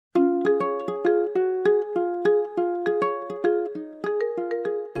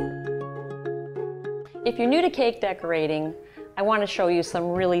If you're new to cake decorating, I want to show you some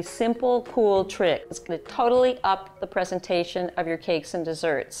really simple, cool tricks. It's going to totally up the presentation of your cakes and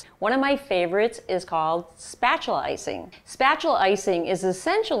desserts. One of my favorites is called spatula icing. Spatula icing is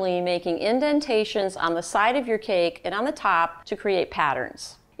essentially making indentations on the side of your cake and on the top to create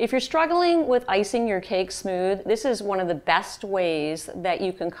patterns. If you're struggling with icing your cake smooth, this is one of the best ways that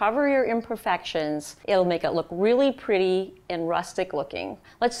you can cover your imperfections. It'll make it look really pretty and rustic looking.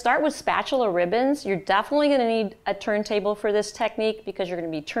 Let's start with spatula ribbons. You're definitely going to need a turntable for this technique because you're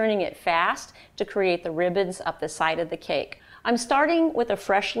going to be turning it fast to create the ribbons up the side of the cake. I'm starting with a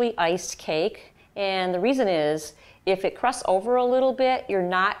freshly iced cake, and the reason is if it crusts over a little bit, you're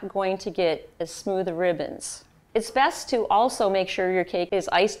not going to get as smooth ribbons. It's best to also make sure your cake is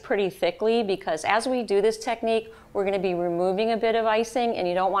iced pretty thickly because as we do this technique, we're going to be removing a bit of icing and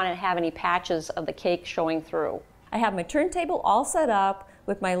you don't want to have any patches of the cake showing through. I have my turntable all set up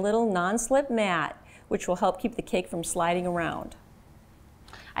with my little non-slip mat, which will help keep the cake from sliding around.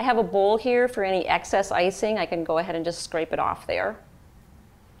 I have a bowl here for any excess icing. I can go ahead and just scrape it off there.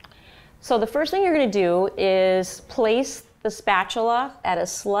 So the first thing you're going to do is place the spatula at a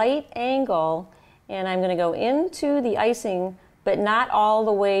slight angle, and I'm going to go into the icing, but not all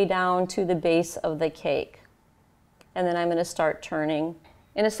the way down to the base of the cake. And then I'm going to start turning.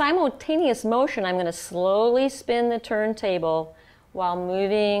 In a simultaneous motion, I'm going to slowly spin the turntable while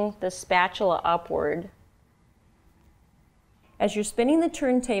moving the spatula upward. As you're spinning the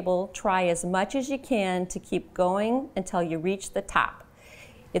turntable, try as much as you can to keep going until you reach the top.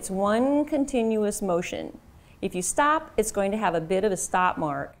 It's one continuous motion. If you stop, it's going to have a bit of a stop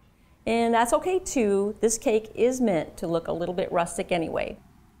mark. And that's okay too. This cake is meant to look a little bit rustic anyway.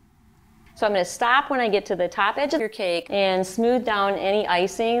 So I'm going to stop when I get to the top edge of your cake and smooth down any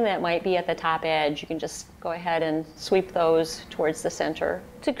icing that might be at the top edge. You can just go ahead and sweep those towards the center.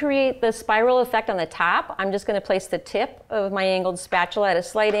 To create the spiral effect on the top, I'm just going to place the tip of my angled spatula at a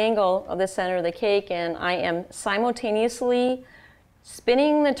slight angle of the center of the cake, and I am simultaneously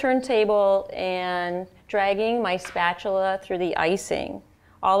spinning the turntable and dragging my spatula through the icing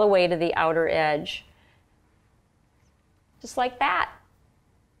all the way to the outer edge. Just like that.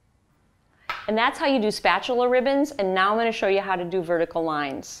 And that's how you do spatula ribbons, and now I'm going to show you how to do vertical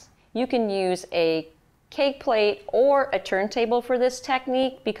lines. You can use a cake plate or a turntable for this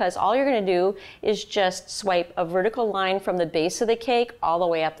technique because all you're going to do is just swipe a vertical line from the base of the cake all the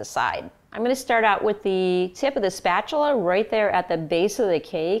way up the side. I'm going to start out with the tip of the spatula right there at the base of the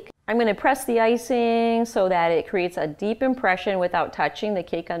cake. I'm going to press the icing so that it creates a deep impression without touching the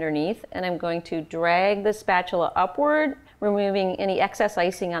cake underneath, and I'm going to drag the spatula upward, removing any excess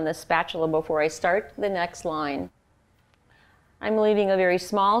icing on the spatula before I start the next line. I'm leaving a very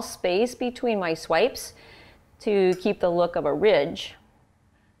small space between my swipes to keep the look of a ridge.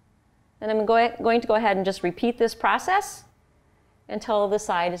 And I'm going to go ahead and just repeat this process until the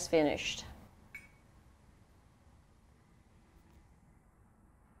side is finished.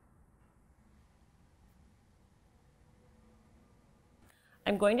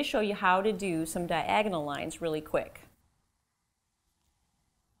 I'm going to show you how to do some diagonal lines really quick.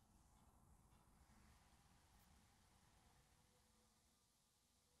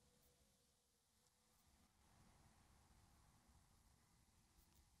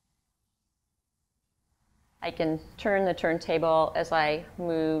 I can turn the turntable as I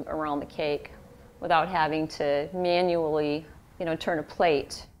move around the cake without having to manually, turn a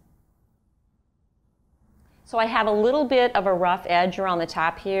plate. So I have a little bit of a rough edge around the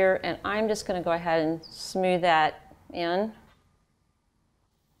top here, and I'm just going to go ahead and smooth that in.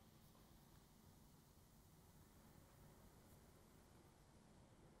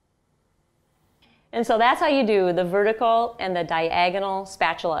 And so that's how you do the vertical and the diagonal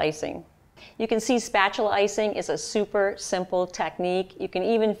spatula icing. You can see spatula icing is a super simple technique. You can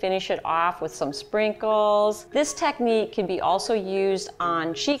even finish it off with some sprinkles. This technique can be also used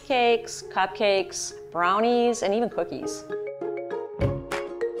on sheet cakes, cupcakes, brownies, and even cookies.